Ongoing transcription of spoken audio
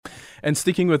And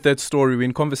sticking with that story, we're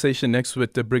in conversation next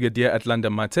with Brigadier Athlenda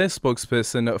Mathe,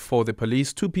 spokesperson for the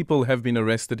police. Two people have been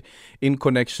arrested in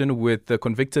connection with the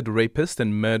convicted rapist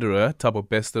and murderer Thabo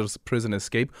Bester's prison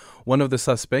escape. One of the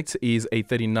suspects is a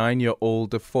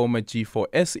 39-year-old former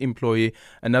G4S employee.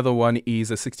 Another one is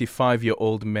a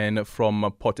 65-year-old man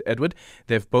from Port Edward.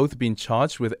 They've both been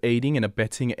charged with aiding and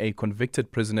abetting a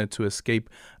convicted prisoner to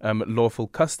escape lawful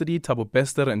custody. Thabo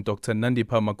Bester and Dr.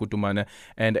 Nandipha Magudumana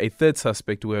and a third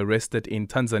suspect were arrested in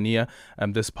Tanzania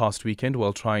this past weekend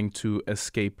while trying to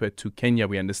escape to Kenya,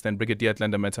 we understand. Brigadier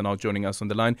Athlenda Mathe now joining us on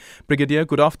the line. Brigadier,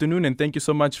 good afternoon and thank you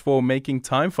so much for making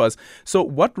time for us. So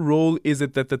what role is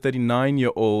it that the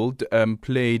 39-year-old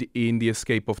played in the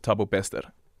escape of Thabo Bester?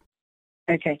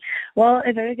 Okay. Well,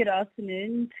 a very good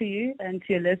afternoon to you and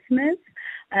to your listeners.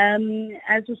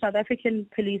 As the South African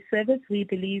Police Service, we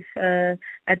believe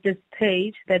at this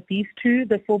stage that these two,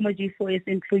 the former G4S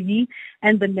employee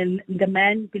and the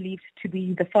man believed to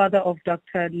be the father of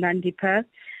Dr. Nandipha,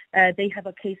 they have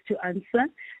a case to answer.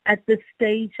 At this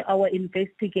stage, our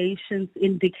investigations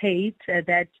indicate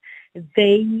that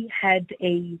they had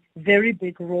a very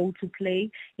big role to play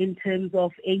in terms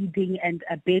of aiding and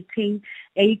abetting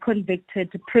a convicted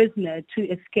prisoner to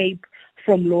escape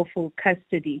from lawful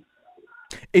custody.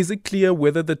 Is it clear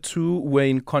whether the two were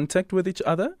in contact with each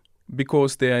other?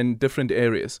 Because they are in different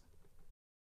areas.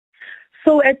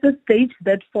 So at this stage,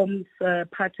 that forms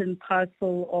part and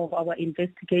parcel of our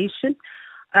investigation.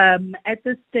 At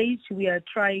this stage, we are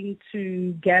trying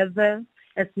to gather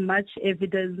as much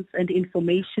evidence and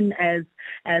information as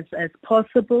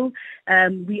possible.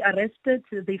 We arrested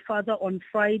the father on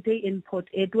Friday in Port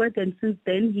Edward, and since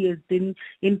then he has been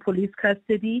in police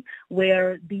custody,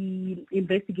 where the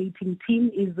investigating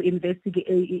team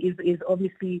is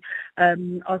obviously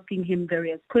asking him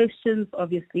various questions.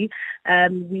 Obviously,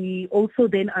 we also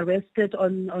then arrested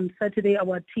on Saturday.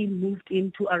 Our team moved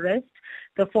in to arrest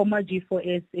the former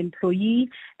G4S employee,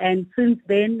 and since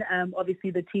then,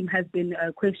 obviously, the team has been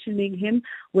questioning him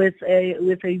with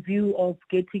a view of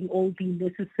getting all the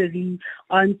necessary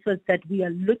answers that we are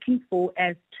looking for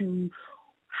as to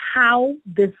how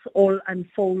this all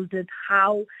unfolded.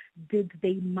 How did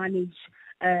they manage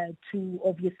to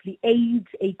obviously aid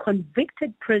a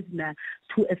convicted prisoner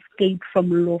to escape from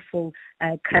lawful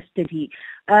custody?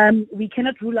 We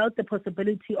cannot rule out the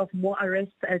possibility of more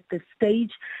arrests at this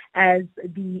stage as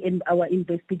our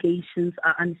investigations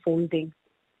are unfolding.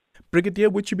 Brigadier,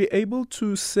 would you be able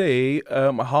to say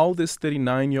how this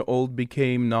 39-year-old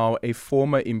became now a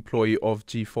former employee of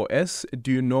G4S?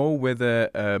 Do you know whether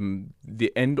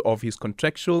the end of his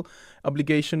contractual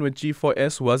obligation with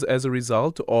G4S was as a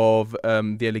result of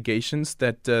the allegations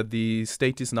that the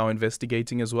state is now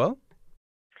investigating as well?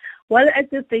 Well,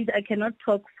 at this stage, I cannot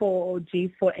talk for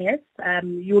G4S.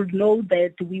 You'll know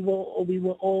that we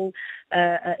were all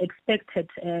expected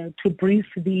to brief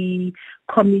the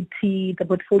committee, the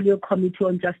Portfolio Committee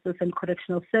on Justice and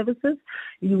Correctional Services.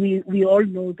 We all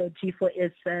know that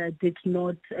G4S did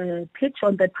not pitch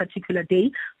on that particular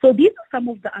day. So these are some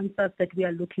of the answers that we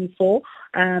are looking for.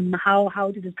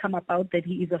 How did it come about that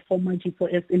he is a former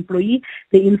G4S employee?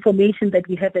 The information that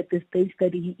we have at this stage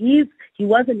that he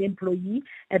was an employee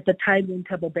at the time when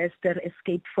Thabo Bester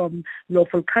escaped from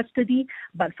lawful custody,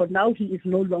 but for now he is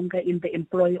no longer in the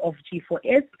employ of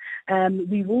G4S.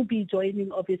 We will be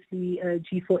joining obviously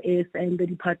G4S and the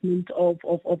Department of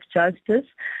Justice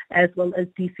as well as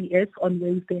DCS on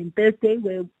Wednesday and Thursday,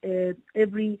 where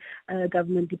every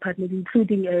government department,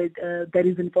 including that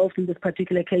is involved in this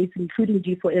particular case, including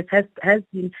G4S, has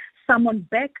been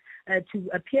summoned back to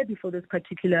appear before this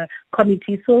particular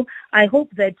committee. So I hope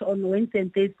that on Wednesday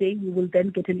and Thursday we will then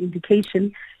get an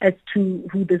indication as to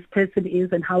who this person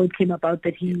is and how it came about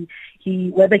that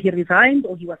whether he resigned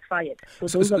or he was fired.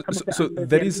 So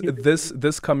that is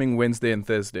this coming Wednesday and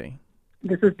Thursday.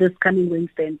 This is this coming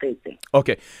Wednesday and Thursday.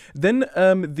 Okay. Then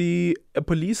the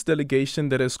police delegation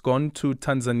that has gone to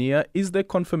Tanzania, is there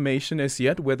confirmation as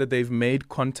yet whether they've made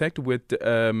contact with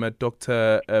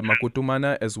Dr.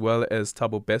 Magudumana as well as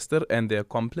Thabo Bester and their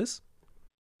accomplice?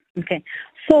 Okay.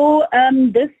 So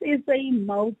this is a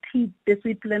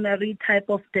multidisciplinary type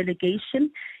of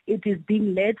delegation. It is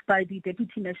being led by the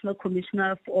Deputy National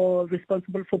Commissioner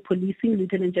responsible for policing,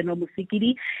 Lieutenant General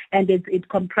Musikiri, and it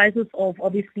comprises of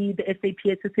obviously the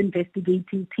SAPS's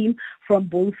investigating team from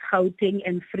both Gauteng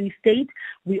and Free State.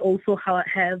 We also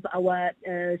have our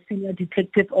senior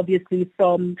detective obviously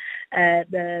from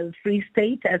the Free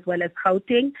State as well as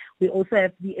Gauteng. We also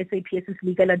have the SAPS's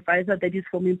legal advisor that is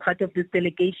forming part of this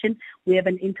delegation. We have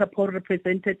an Interpol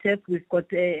representative. We've got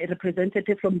a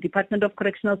representative from Department of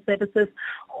Correctional Services,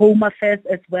 Home Affairs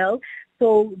as well.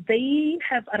 So they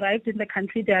have arrived in the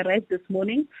country. They arrived this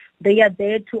morning. They are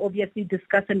there to obviously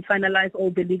discuss and finalize all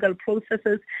the legal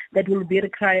processes that will be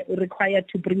required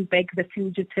to bring back the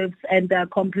fugitives and the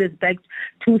accomplices back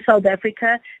to South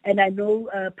Africa. And I know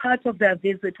part of their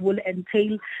visit will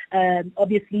entail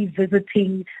obviously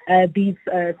visiting these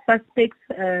suspects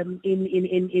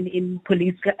in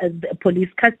police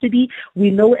custody. We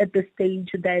know at this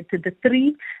stage that the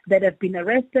three that have been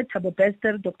arrested, Thabo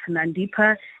Bester, Dr.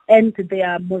 Nandipha, and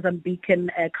their Mozambican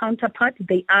counterpart,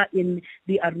 they are in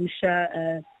the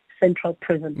Arusha Central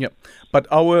Prison. Yeah, but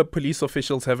our police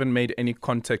officials haven't made any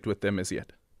contact with them as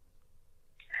yet.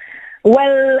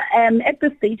 Well, at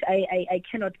this stage, I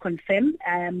cannot confirm.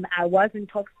 I was in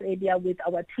talks earlier with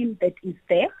our team that is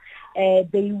there.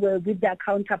 They were with their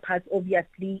counterparts,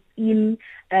 obviously, in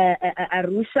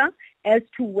Arusha, as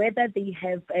to whether they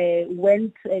have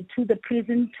went to the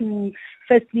prison to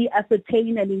firstly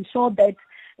ascertain and ensure that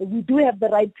we do have the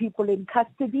right people in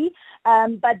custody.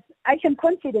 But I can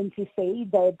confidently say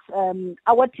that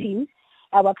our team,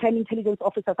 our crime intelligence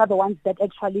officers, are the ones that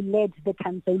actually led the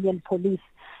Tanzanian police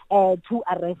to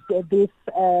arrest this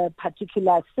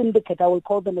particular syndicate. I will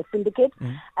call them a syndicate.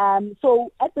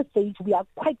 So at this stage, we are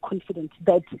quite confident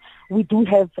that we do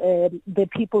have the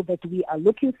people that we are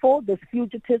looking for, the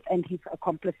fugitive and his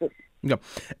accomplices. Yeah.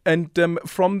 And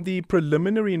from the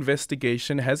preliminary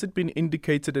investigation, has it been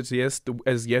indicated as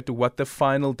yet what the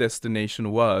final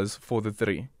destination was for the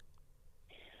three?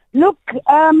 Look,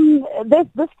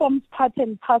 this forms part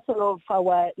and parcel of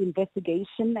our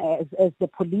investigation as the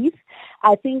police.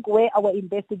 I think where our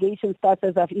investigation starts,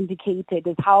 as I've indicated,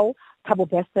 is how Thabo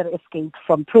Bester escaped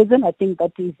from prison. I think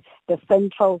that is the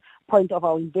central point of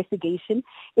our investigation.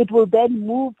 It will then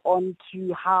move on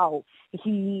to how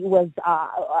he was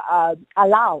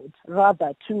allowed,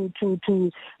 rather, to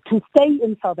stay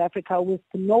in South Africa with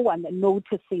no one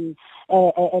noticing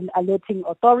and alerting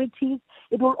authorities.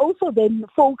 It will also then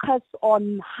focus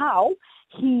on how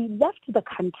he left the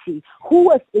country, who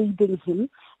was aiding him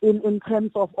in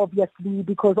terms of obviously,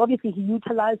 because obviously he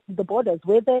utilized the borders,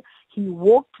 whether he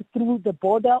walked through the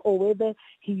border or whether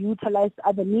he utilized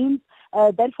other means.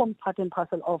 That forms part and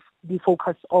parcel of the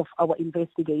focus of our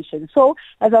investigation. So,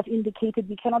 as I've indicated,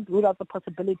 we cannot rule out the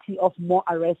possibility of more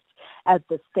arrests at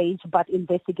this stage, but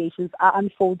investigations are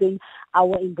unfolding.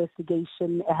 Our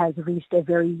investigation has reached a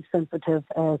very sensitive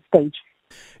stage.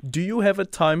 Do you have a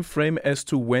time frame as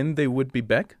to when they would be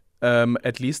back?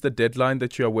 At least the deadline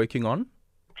that you are working on?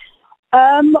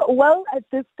 Well, at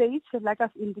this stage, like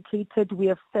I've indicated, we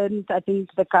have sent, I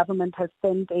think the government has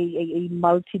sent a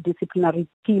multidisciplinary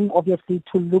team, obviously,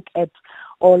 to look at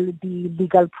all the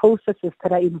legal processes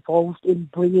that are involved in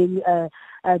bringing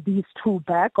these two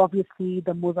back. Obviously,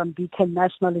 the Mozambican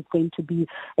national is going to be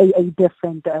a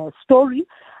different story.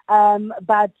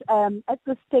 But at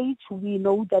this stage, we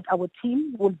know that our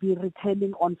team will be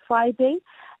returning on Friday.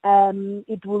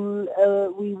 We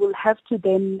will have to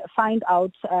then find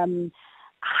out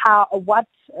what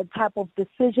type of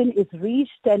decision is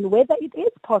reached and whether it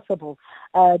is possible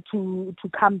to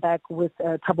come back with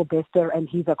Thabo Bester and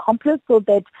his accomplice, so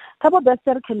that Thabo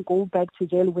Bester can go back to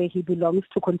jail where he belongs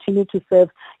to continue to serve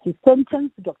his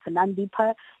sentence. Dr.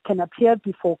 Nandipha can appear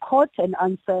before court and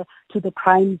answer to the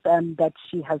crimes that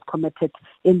she has committed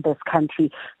in this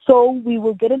country. So we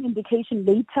will get an indication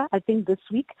later, I think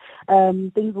this week.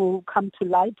 Things will come to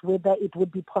light whether it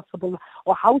would be possible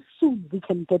or how soon we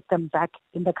can get them back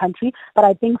in the country. But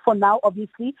I think for now,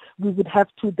 obviously, we would have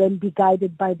to then be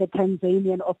guided by the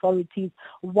Tanzanian authorities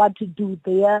what to do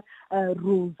their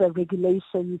rules,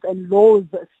 regulations and laws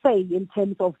say in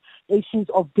terms of issues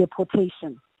of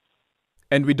deportation.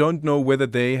 And we don't know whether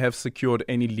they have secured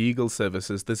any legal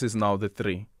services. This is now the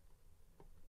three.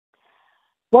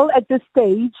 Well, at this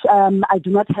stage, I do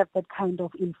not have that kind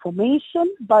of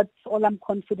information, but all I'm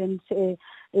confident is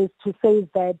to say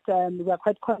that we are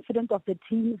quite confident of the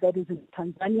team that is in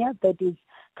Tanzania, that is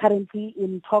currently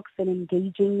in talks and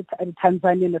engaging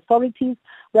Tanzanian authorities.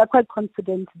 We are quite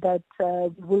confident that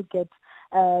we will get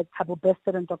Thabo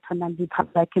Bester and Dr. Nandipha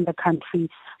back in the country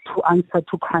to answer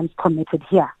to crimes committed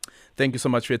here. Thank you so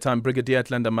much for your time. Brigadier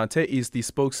Athlenda Mathe is the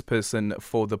spokesperson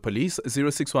for the police.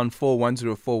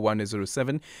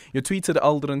 0614104107. Your tweets at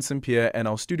Aldrin St. Pierre and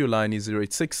our studio line is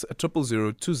 086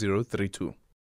 000 2032.